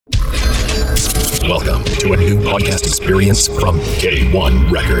Welcome to a new podcast experience from K1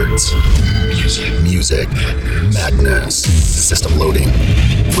 Records. Music Madness. System loading.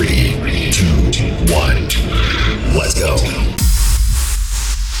 3, 2, 1. Let's go.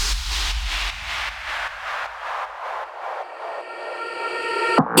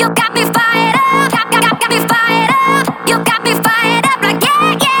 You got me fired up, got me fired up. You got me fired up like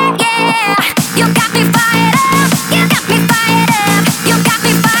yeah, yeah, yeah. You got me fired up, you got me fired up. You got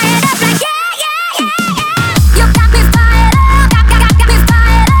me fired up like yeah, yeah, yeah. You got me fired up, got me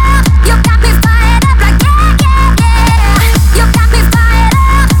fired up. You got me fired up like yeah, yeah, yeah. You got me fired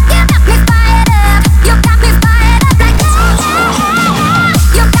up, you got me fired up. You got me fired up like yeah, yeah, yeah.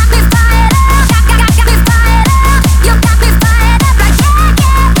 You got me fired up, got me fired up. You got me fired up like yeah,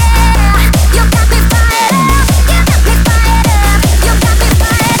 yeah.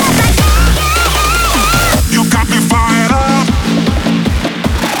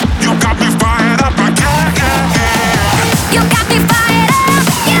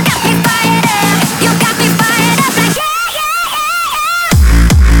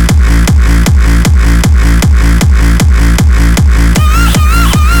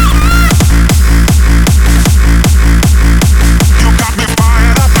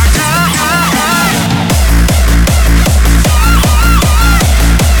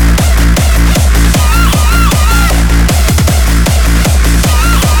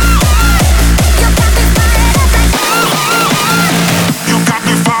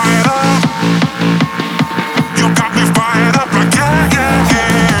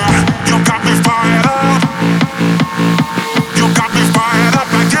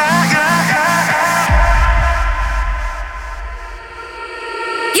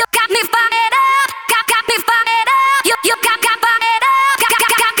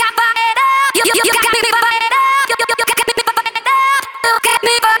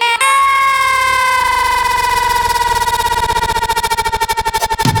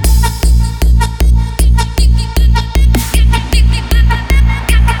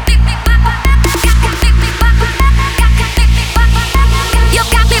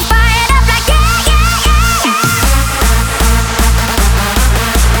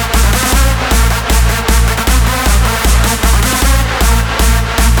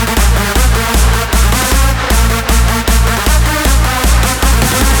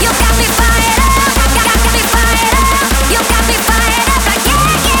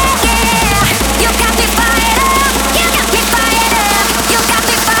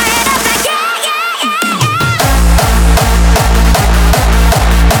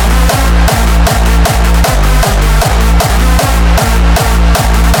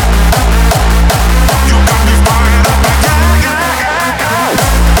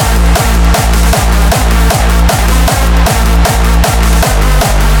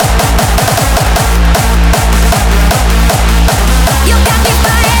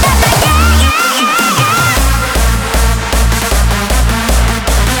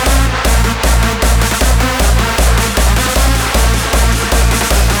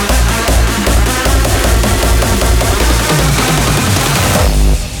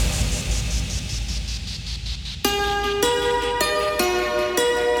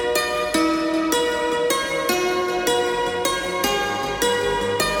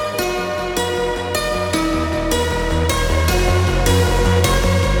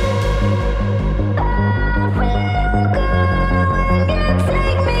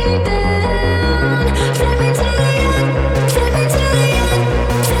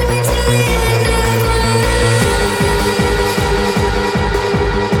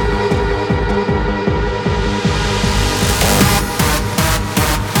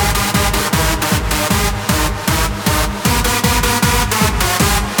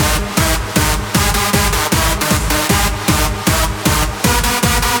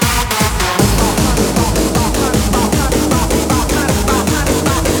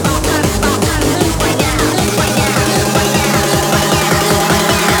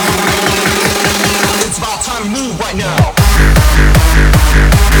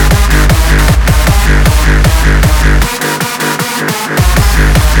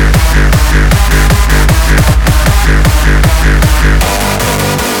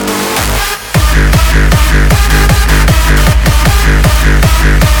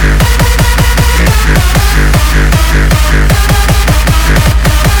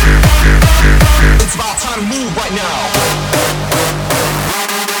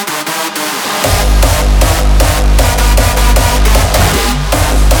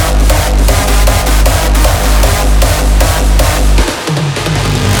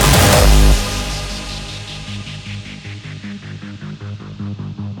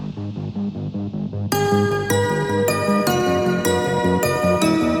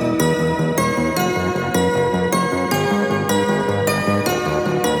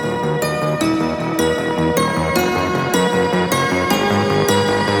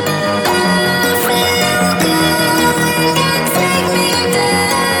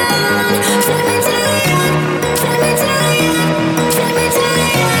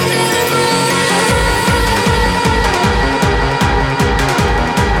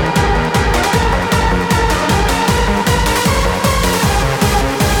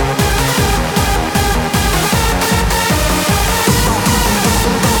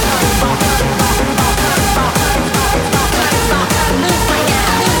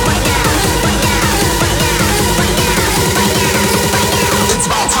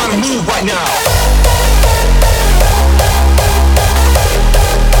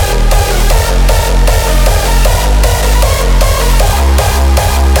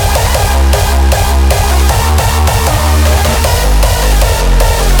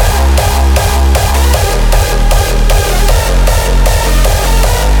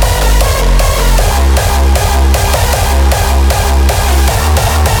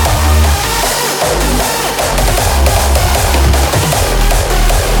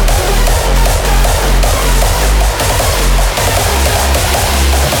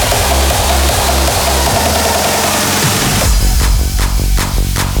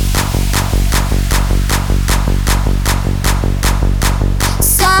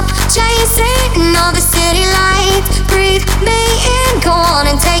 breathe me in, go on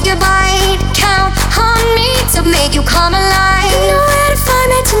and take a bite. Count on me to make you come alive. You know where to find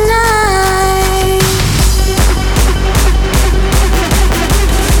me tonight.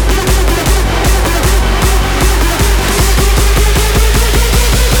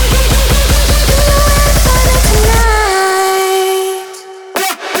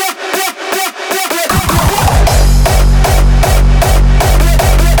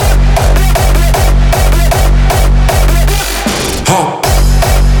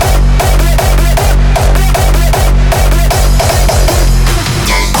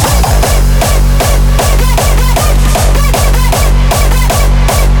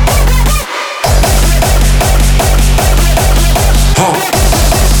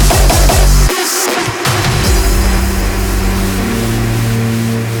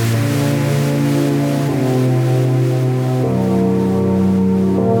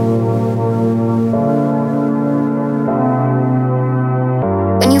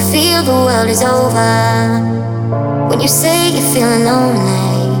 The world is over. When you say you're feeling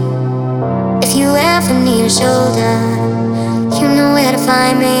lonely, if you ever need a shoulder, you know where to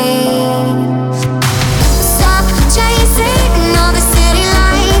find me. Stop chasing all the city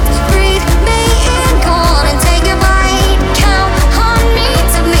lights. Breathe me in, go on and take a bite. Count on me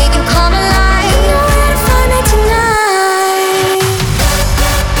to make you come alive. You know where to find me tonight.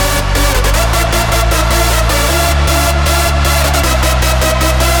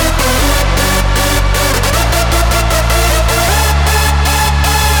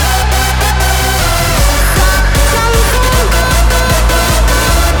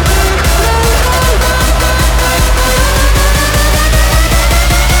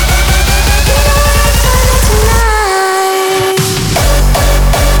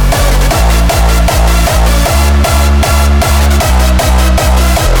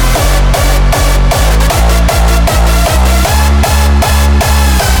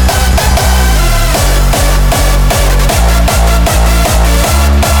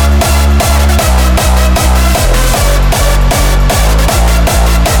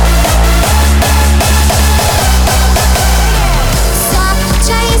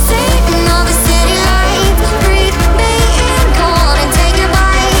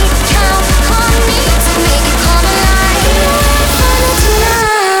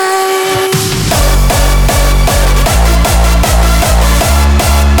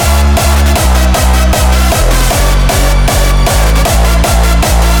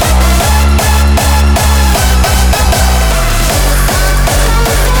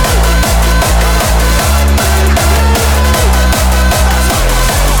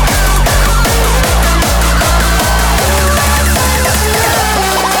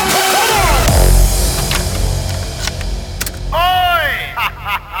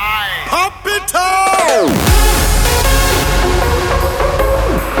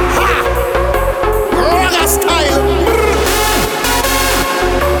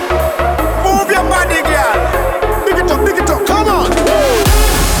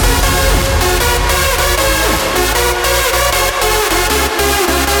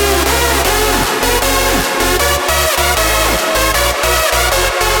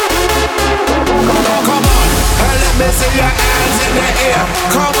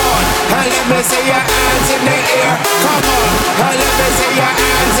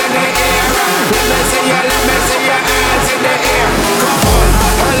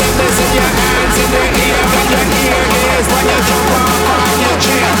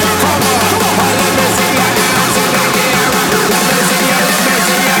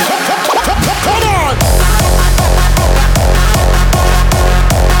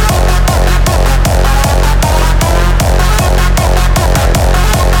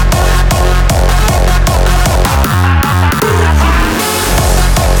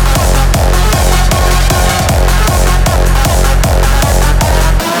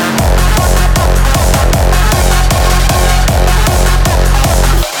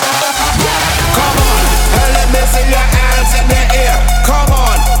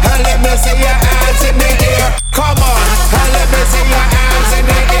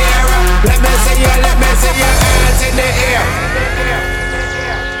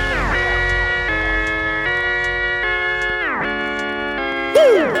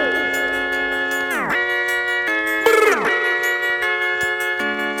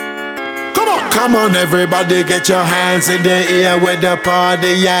 Come on, everybody, get your hands in the air with the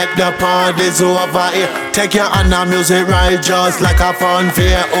party at the party's over here. Take your hand on music right, just like a fun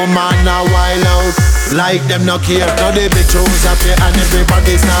fair. Oh man, now wild out, like them no care. Now the big shows up here and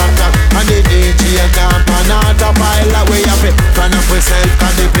everybody start up. And the DJ can't pan out a pile of way up it. Turn up yourself,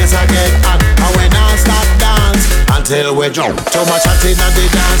 cause the place I get hot. And when I start dance, and until we jump. Too much chatting on the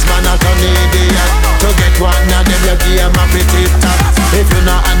dance, man, I turn idiot. To get one of them, your game a fi tip top. If you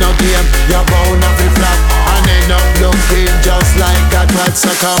not a no game, you're bound to fi flop. And end up looking just like that rat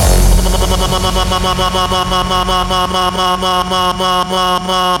sucker.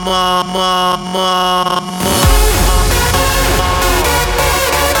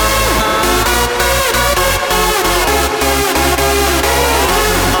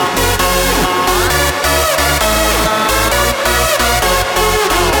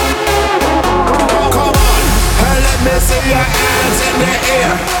 Let me see your hands in the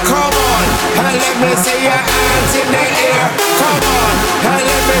air. Come on, and let me see your hands in the air. Come on, and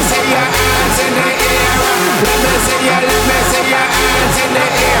let me see your hands in the air. Let me see your hands in the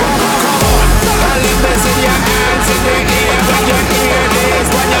air. Come on, and let me see your hands in the air. When you hear this,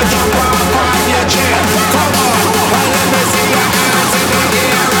 when you jump up on your chair. Come on, and let me see your hands in the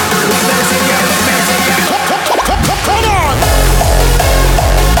air. Let me see your. Come on.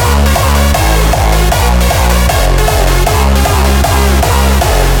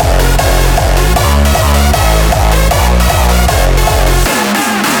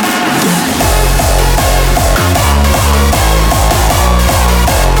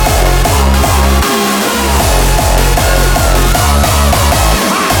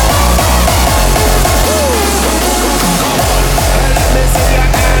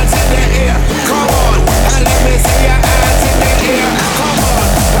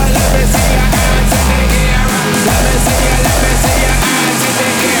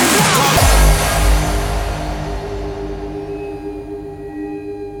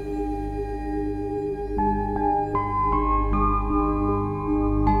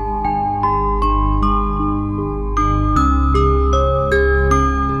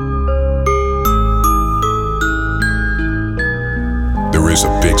 There's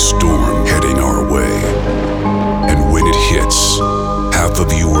a big storm heading our way. And when it hits, half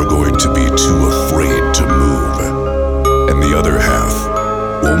of you are going to be too afraid to move. And the other half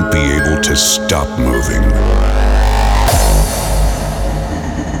won't be able to stop moving.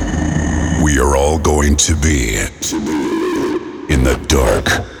 We are all going to be in the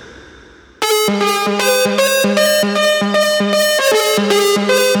dark.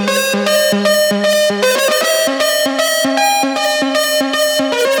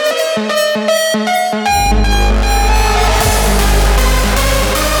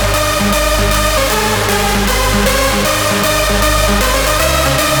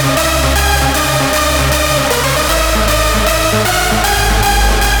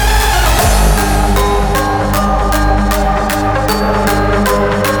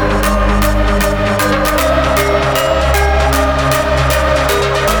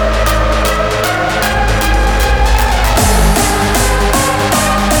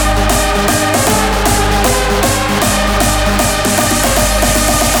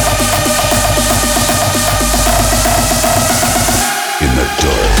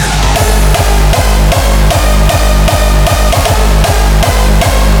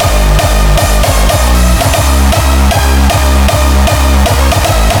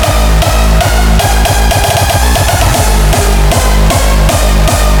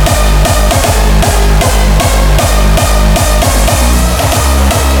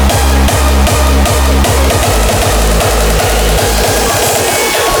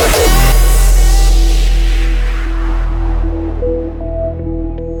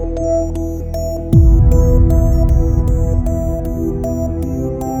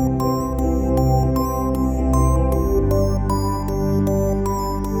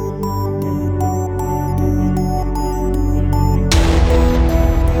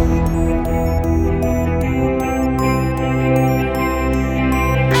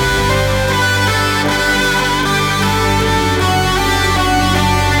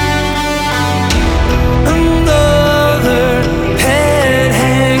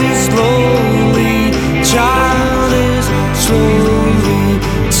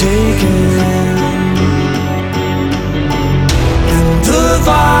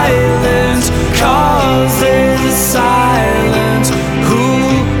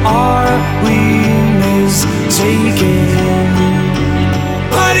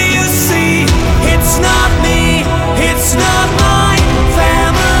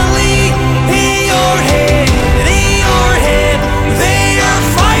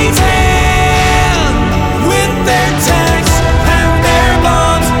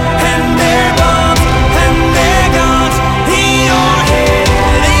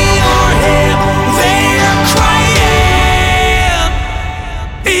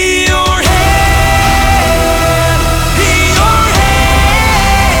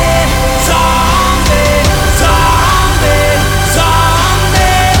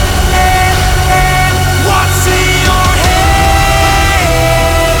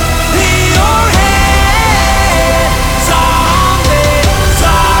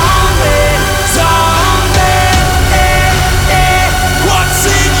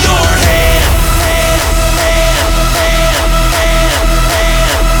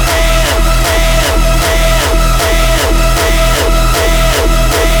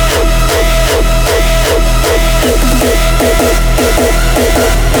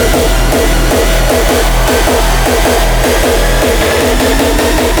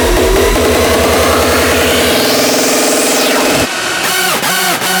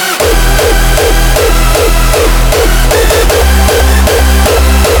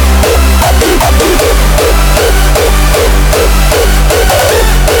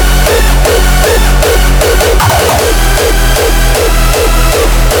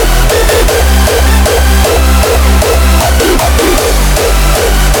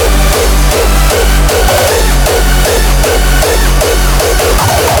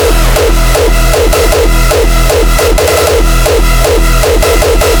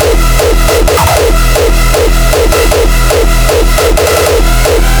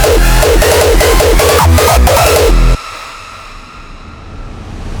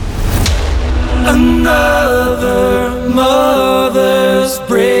 Another mother's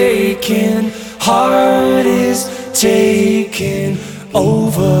breaking heart is taking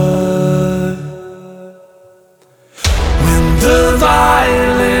over. When the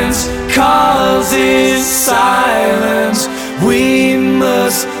violence causes silence, we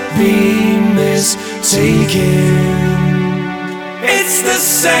must be mistaken. It's the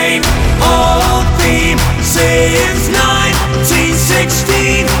same old theme since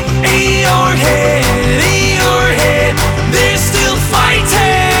 1916. In your head, they're still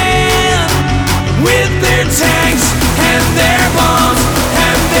fighting with their tanks and their bombs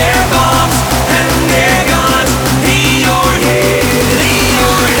and their bombs and their guns. In your head,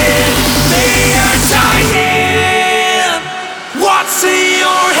 they are dying. What's in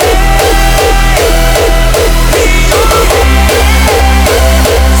your head? In your head,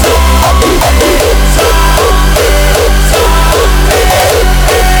 zombie, zombie, zombie.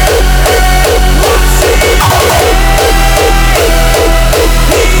 What's in your head?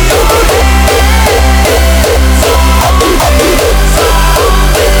 In your head, zombie,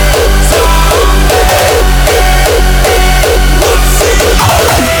 zombie, zombie.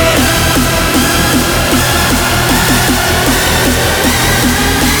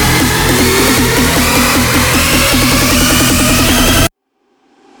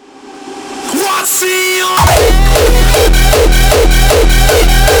 What's in your head? What's in your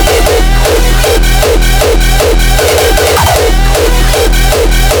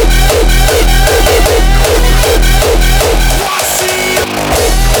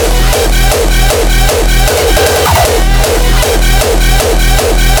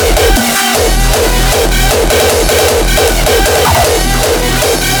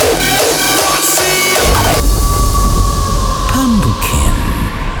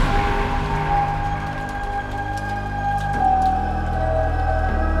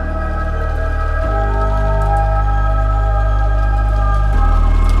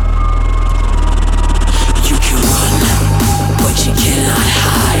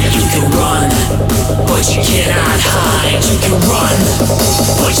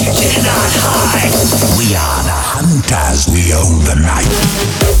We are the hunters, we own the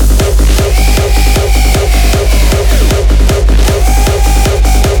night.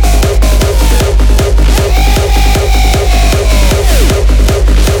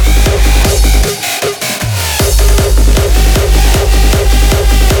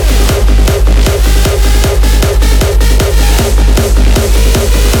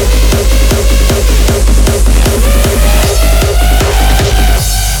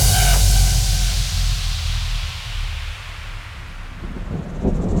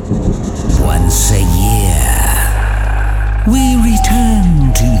 Once a year, we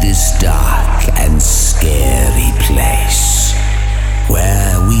return to this dark and scary place,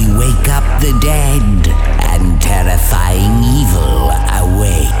 where we wake up the dead and terrifying evil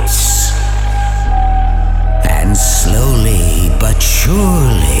awaits. And slowly but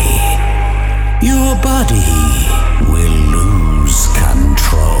surely, your body will lose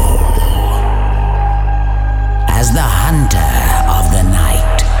control. As the hunter of the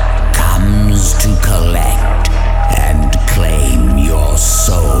night comes to collect and claim your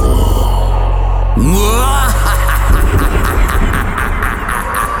soul.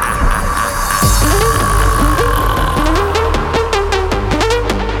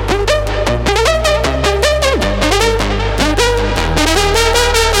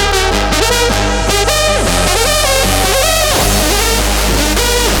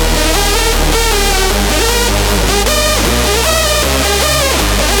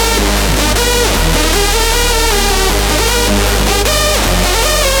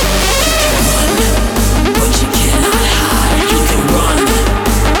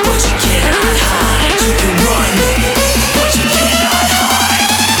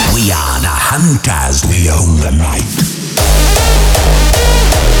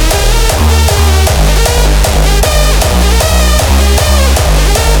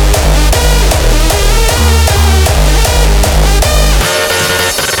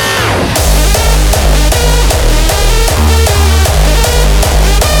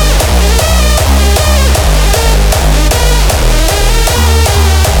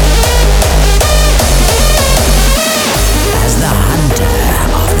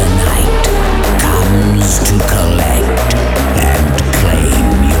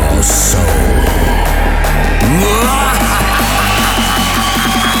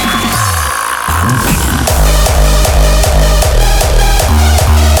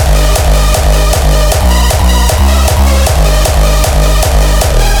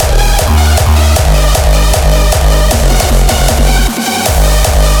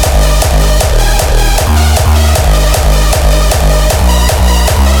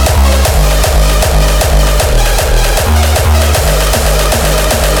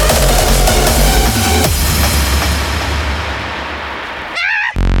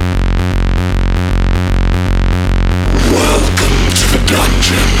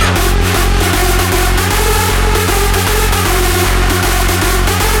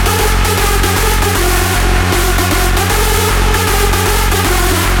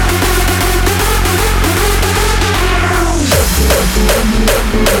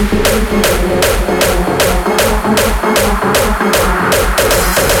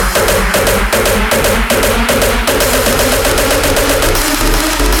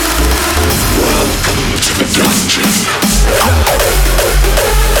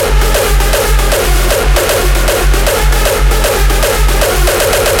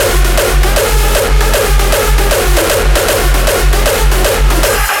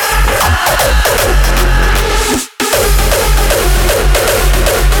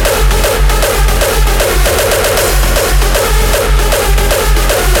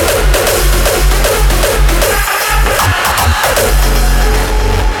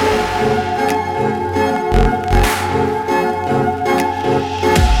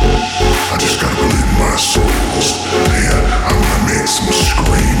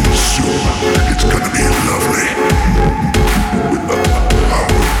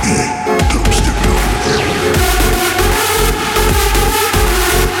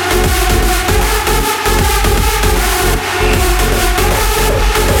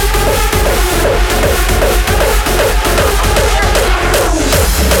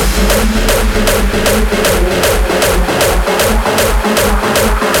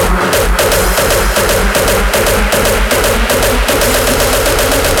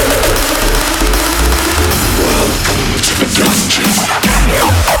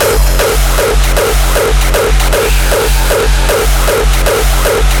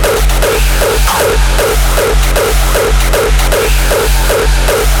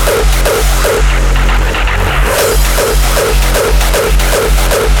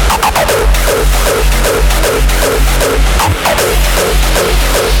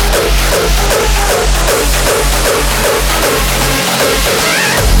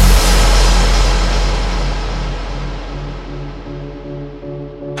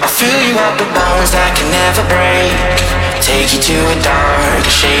 you up with bones that can never break. Take you to a dark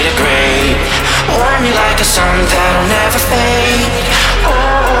shade of gray. Warm you like a sun that'll never fade. Oh,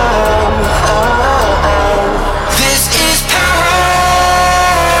 oh, oh, oh. This is power.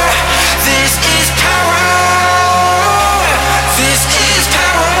 This is power. This is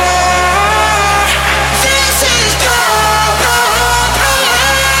power. This is power.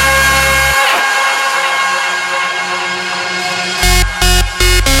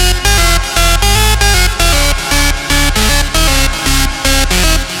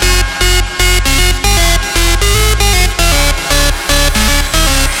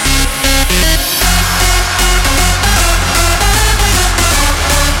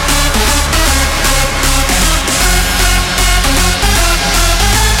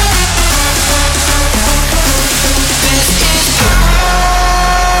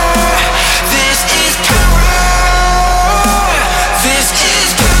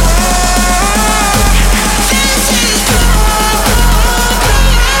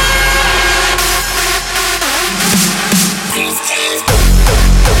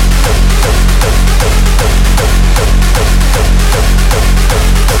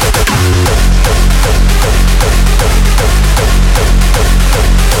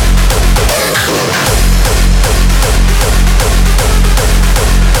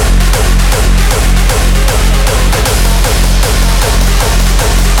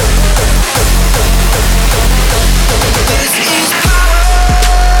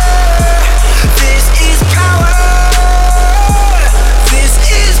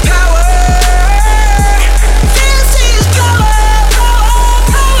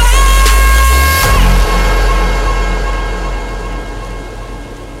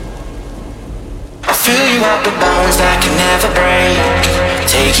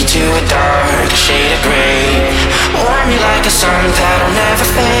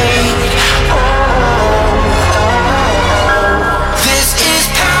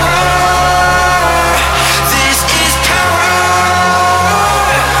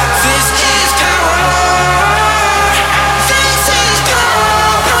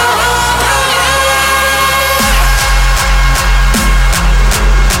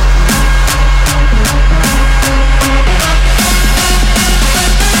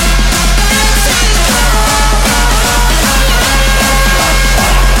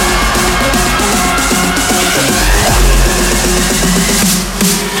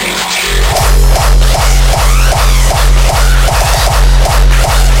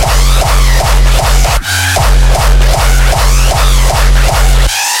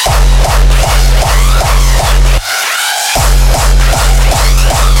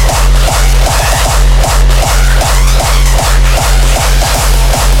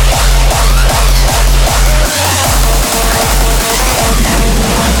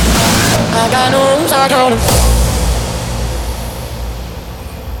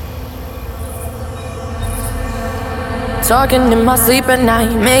 Talking in my sleep at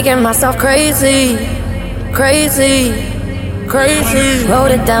night, making myself crazy, crazy, crazy.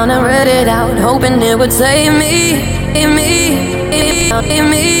 Wrote it down and read it out, hoping it would save me, me.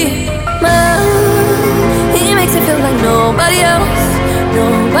 Man, he makes it feel like nobody else,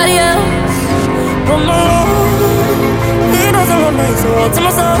 nobody else. From alone, he doesn't want me, so all to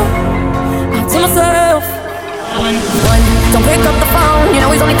myself, all to myself. One, don't pick up the phone, you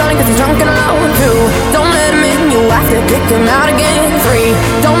know he's only calling cause he's drunk and alone. Two, don't let him in, you have to kick him out again. Three,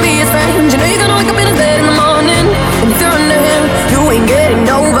 don't be his friend, you know you're gonna wake up in his bed in the morning. And if you're under him, you ain't getting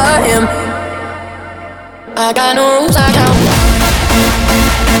over him. I got no rules, I count.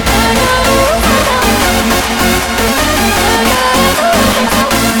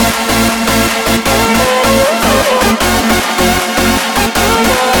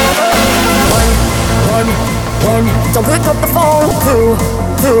 One, don't pick up the phone.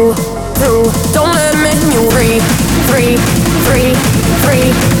 Two, don't let him in. You three.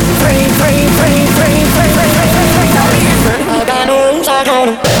 I got no rules, I count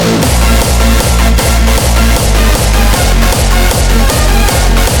 'em.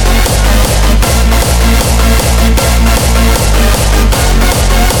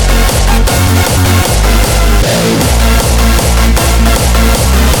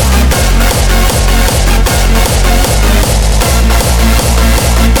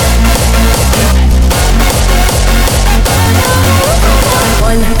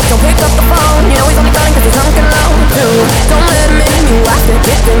 Don't pick up the phone, you know he's only calling cause he's drunk and alone. Two, don't let him in, you have to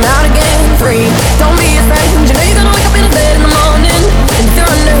kick him out again. Three, don't be his friend, you know you're gonna wake up in his bed in the morning. And if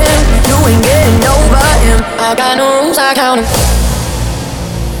you're under him, you ain't getting over him. I got no rules, I count 'em.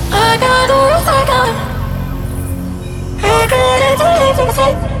 I got no rules, I count 'em. I got it to live in the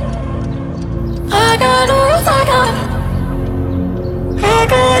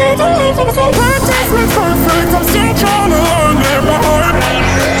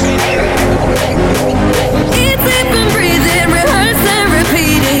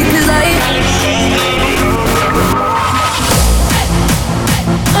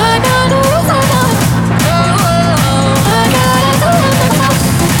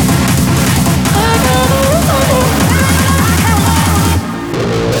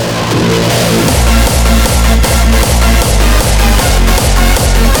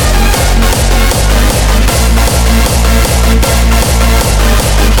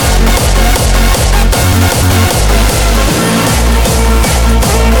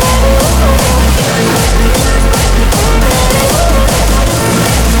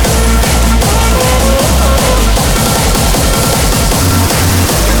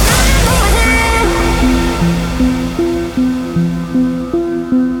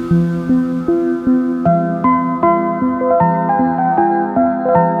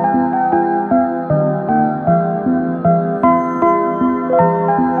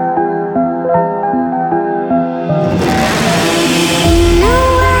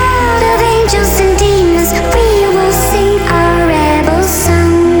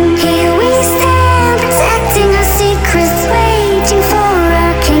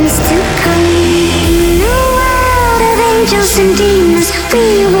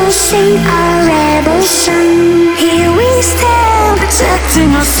sing our rebel song. Here we stand,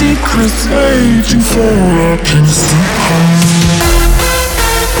 protecting our secrets, waiting for our kings to come.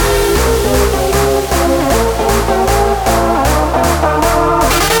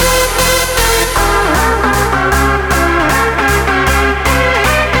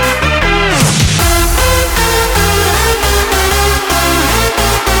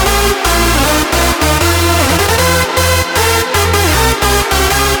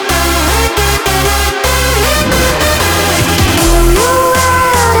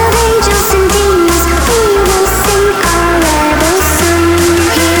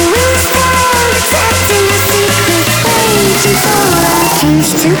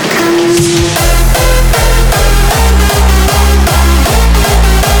 To come.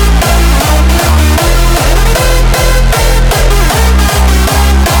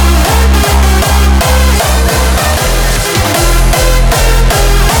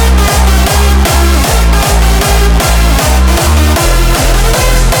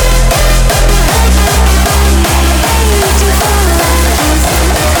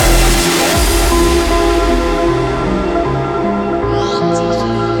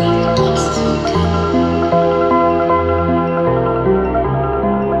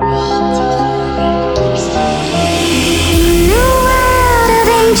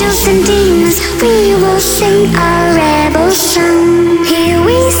 Angels and demons, we will sing our rebel song. Here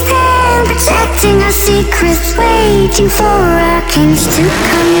we stand, protecting our secrets, waiting for our kings to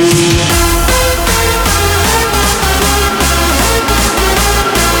come.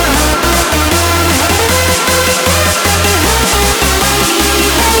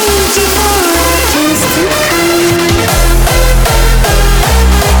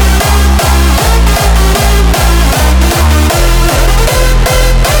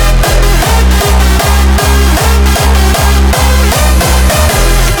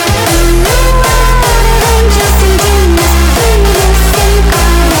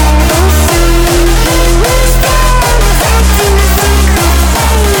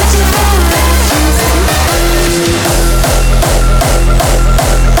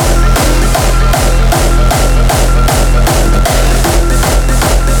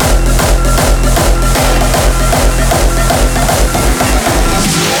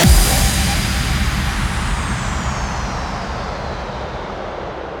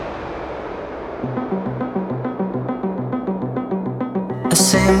 A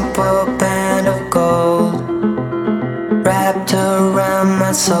simple band of gold wrapped around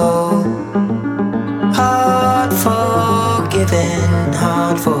my soul. Hard forgiven,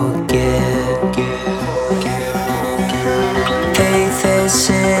 hard forget. Faith is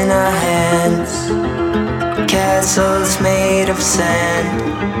in our hands, castles made of sand.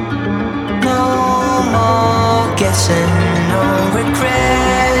 No more guessing, no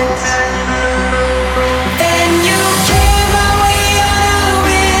regrets. Then you came my way on a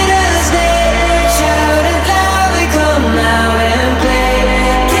winter's day. Shouted loudly, come out and play.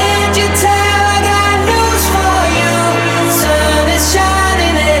 Can't you tell I got news for you? Sun is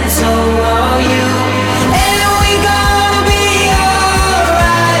shining and so are you. And we gonna be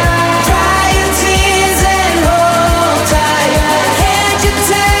alright. Dry your tears and hold tight. Can't you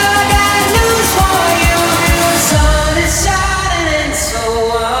tell I got news for you? Sun is shining and so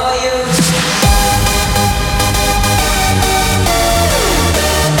are you.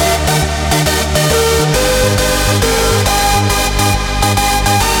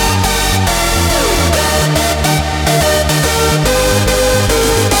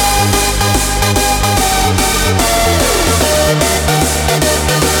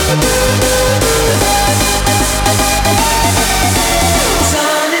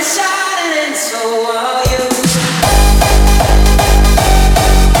 Sun is shining and so are you.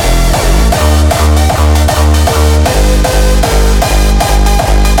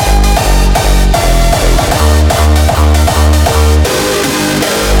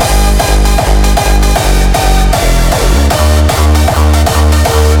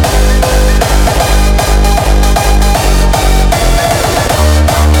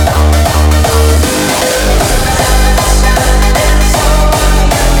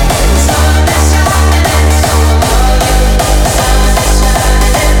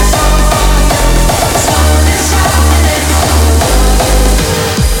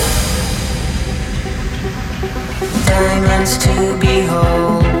 Diamonds to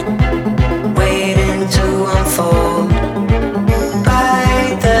behold, waiting to unfold.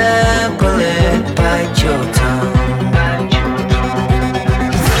 Bite the bullet, bite your tongue.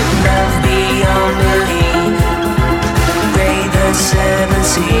 Love beyond belief, braid the seven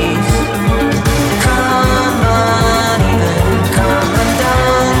seas. Come on, even come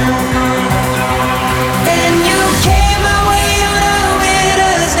undone.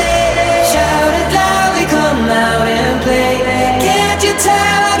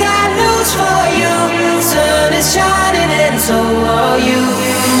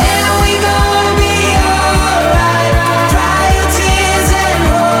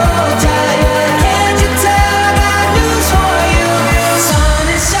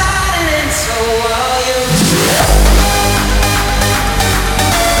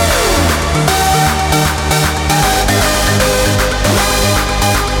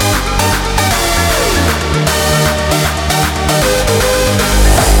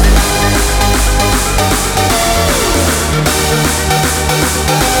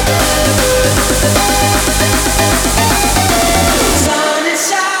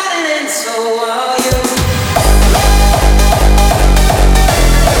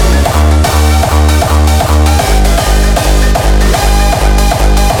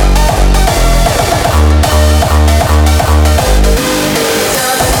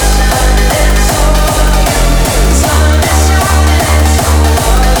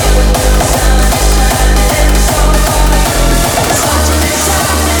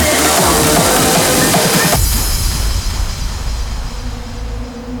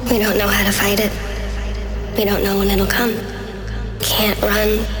 to fight it. We don't know when it'll come. Can't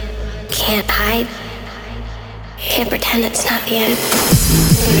run, can't hide. Can't pretend it's not the end.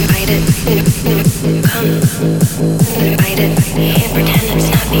 Fight it, come. Fight it, can't pretend it's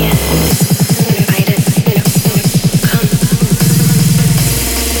not the end. Fight it, come.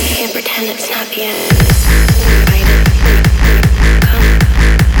 Can't pretend it's not the end. Fight it, come.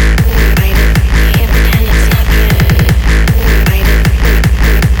 Fight it, can't pretend it's not the end. Fight it,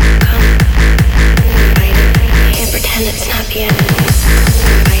 come. Fight it, can't pretend it's not the end.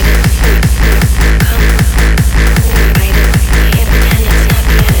 Fight it, come. Fight it, can't pretend it's not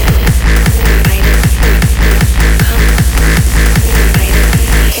the end. Fight it, come. Fight it,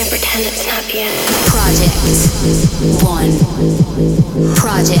 can't pretend it's not the end. Project 1.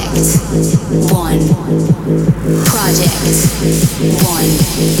 Project 1. Project 1.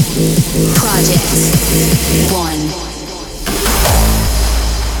 Project 1.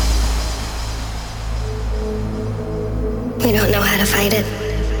 We don't know how to fight it.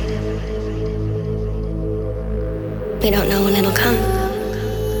 We don't know when it'll come.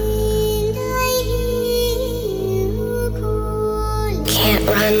 Can't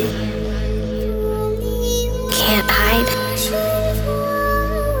run. Can't hide.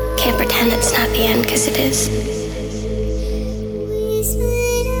 Can't pretend it's not the end, 'cause it is.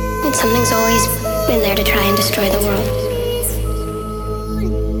 And something's always been there to try and destroy the world.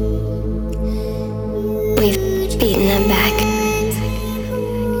 We've beaten them back.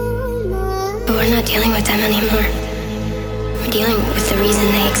 But we're not dealing with them anymore. We're dealing with the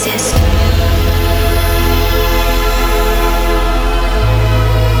reason they exist.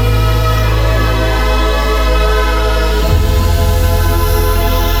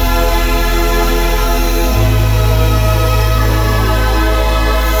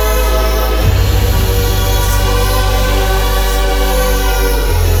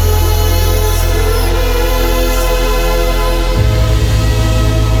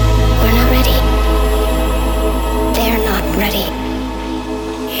 We're not ready. They're not ready.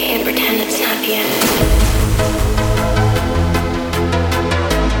 Can't pretend it's not the end.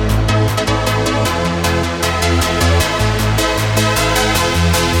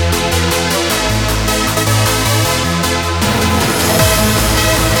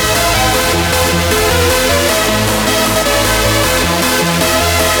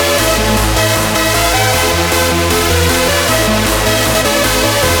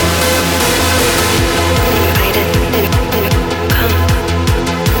 Fight it, come.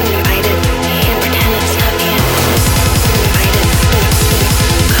 Fight it, can't pretend it's not the end. Fight it, come. Fight it, can't pretend it's not the end. Fight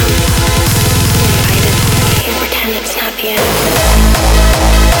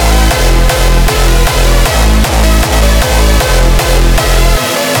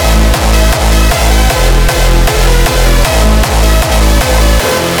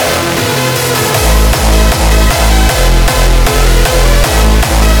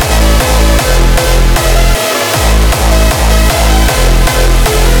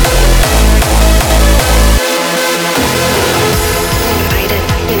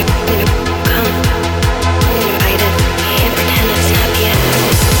it, come. Fight it, can't pretend it's not the end.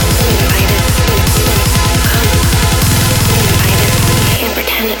 Fight it, come. Fight it, can't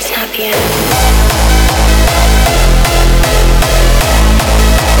pretend it's not the end.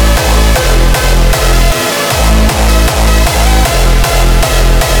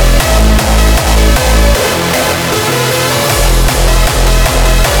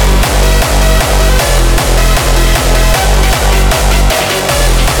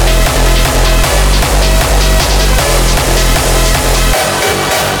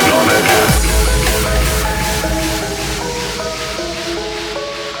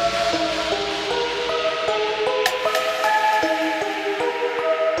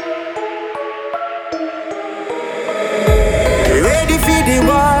 Ready for the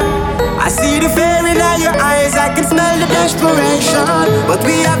war. I see the fear in all your eyes. I can smell the desperation. But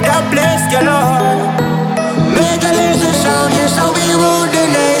we have that place, you know. Make a laser sound, yes, how we rule the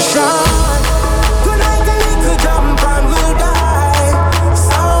nation. Tonight a little jump and we'll die.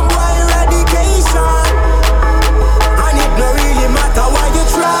 Some boy eradication. And it no really matter what you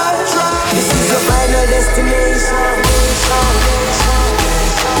try. This is your final destination.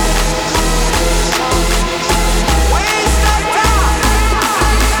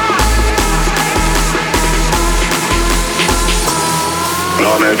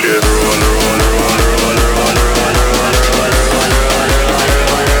 Now make it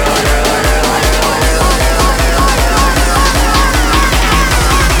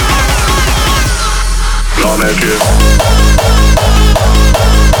Now make it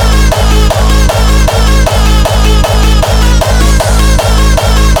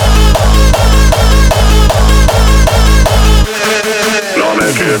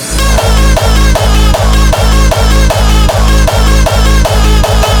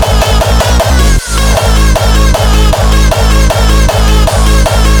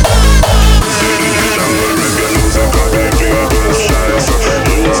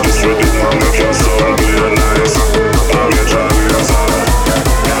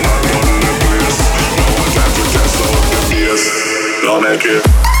Don't make it.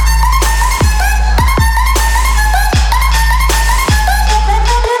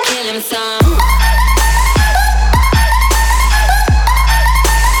 Kill him some.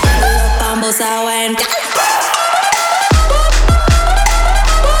 Vamos a buen.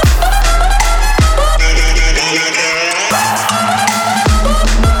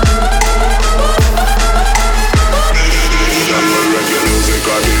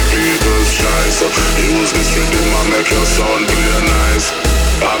 He was restricted, my make your sound play nice.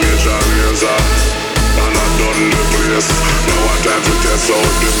 I'm your razor, and I done the place. No one time to test out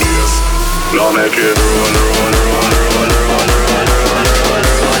the place. Now make it run, run, run, run, run, run, run, run, run,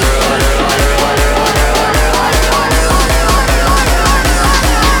 run,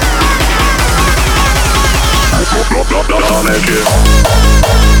 make it.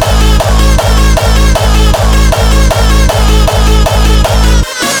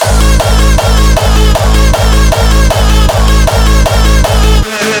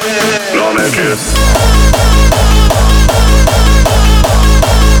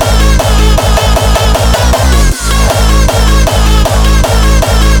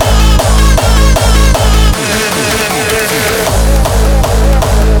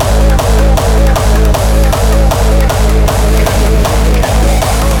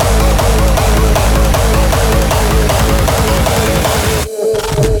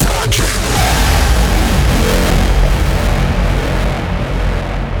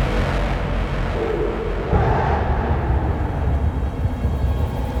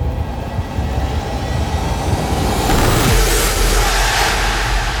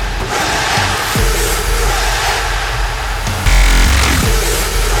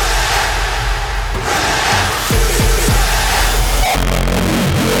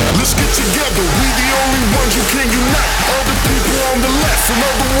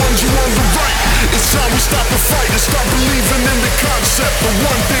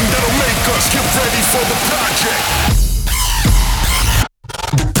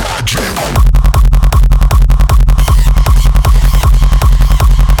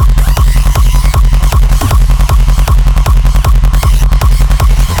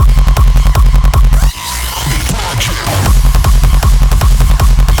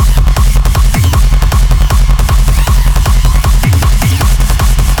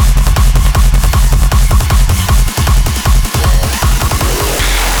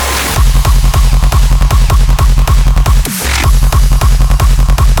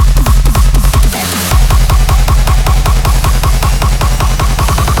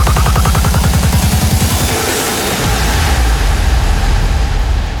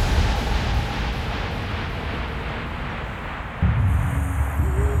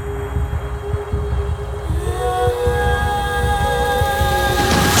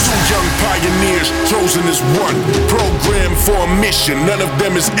 Chosen as one, programmed for a mission none of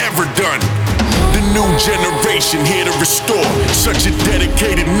them has ever done. The new generation here to restore such a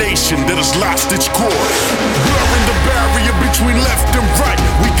dedicated nation that has lost its core. Blurring the barrier between left and right,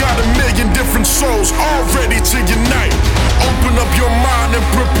 we got a million different souls all ready to unite. Open up your mind and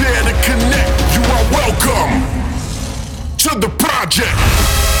prepare to connect. You are welcome to the project.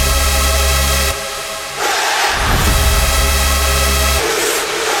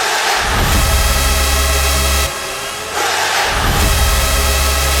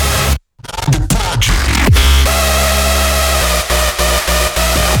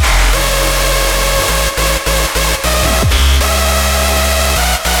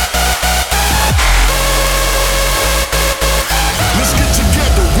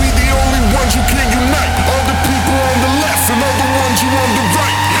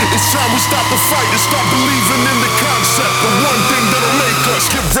 Stop the fight and start believing in the concept. The one thing that'll make us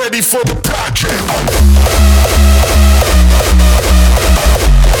get ready for the project.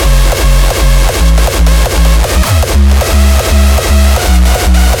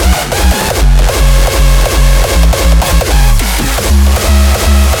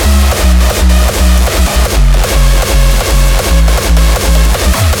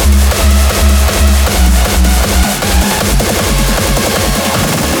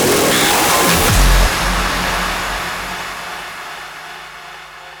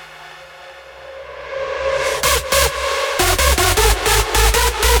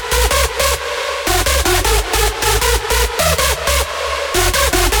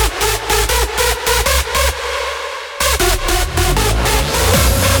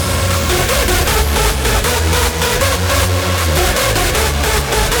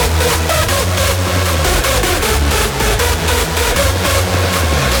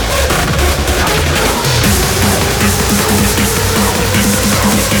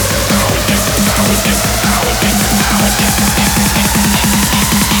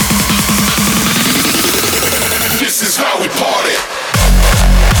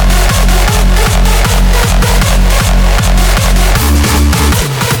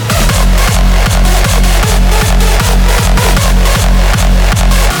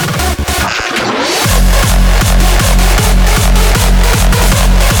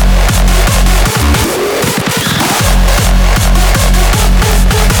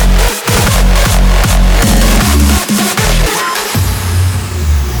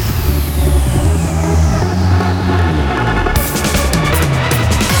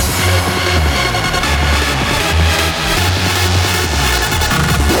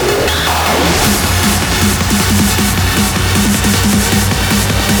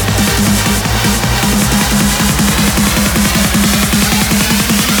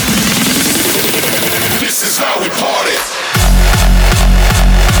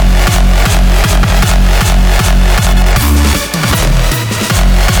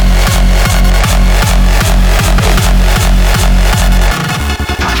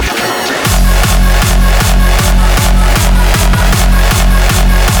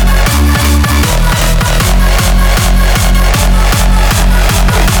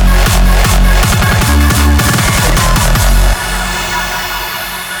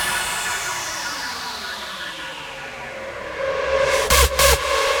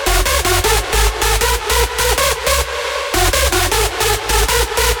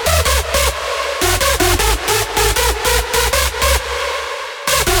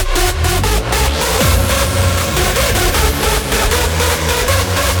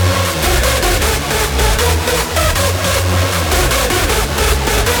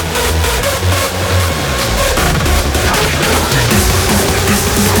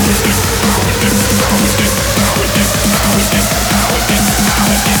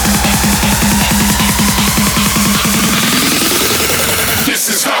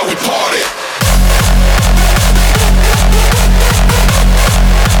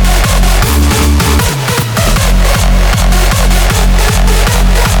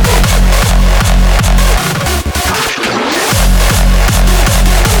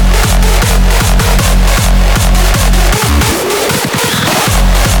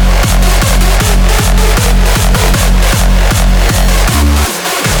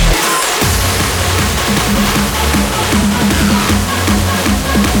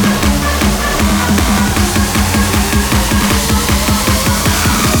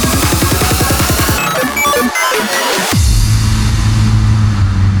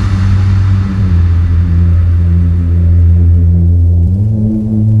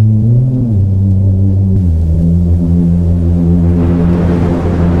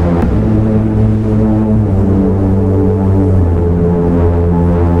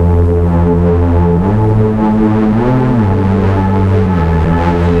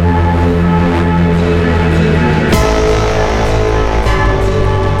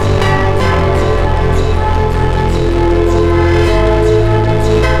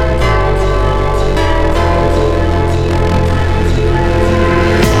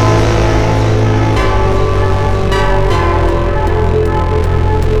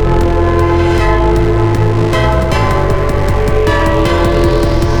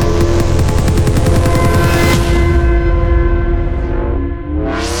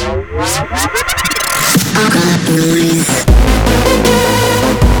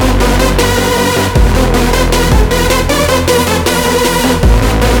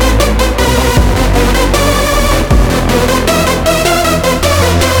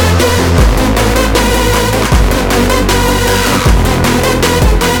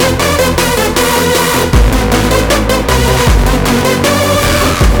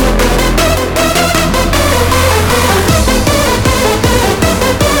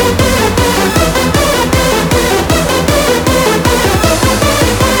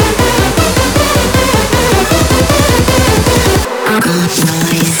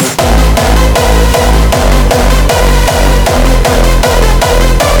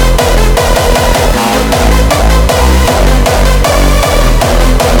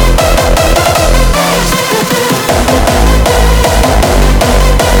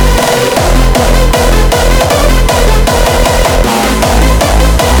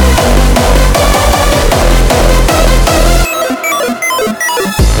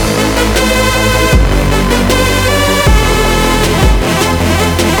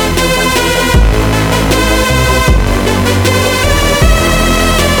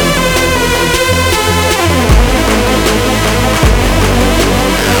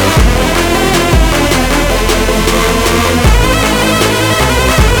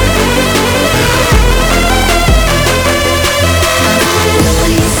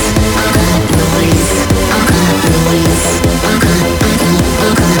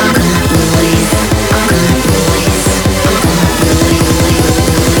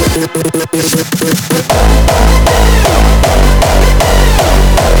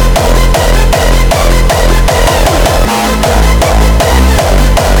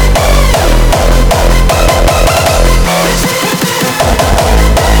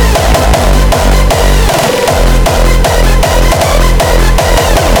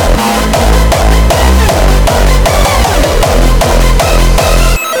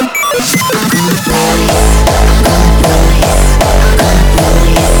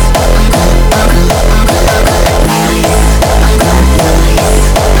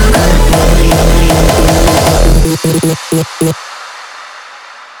 Yeah.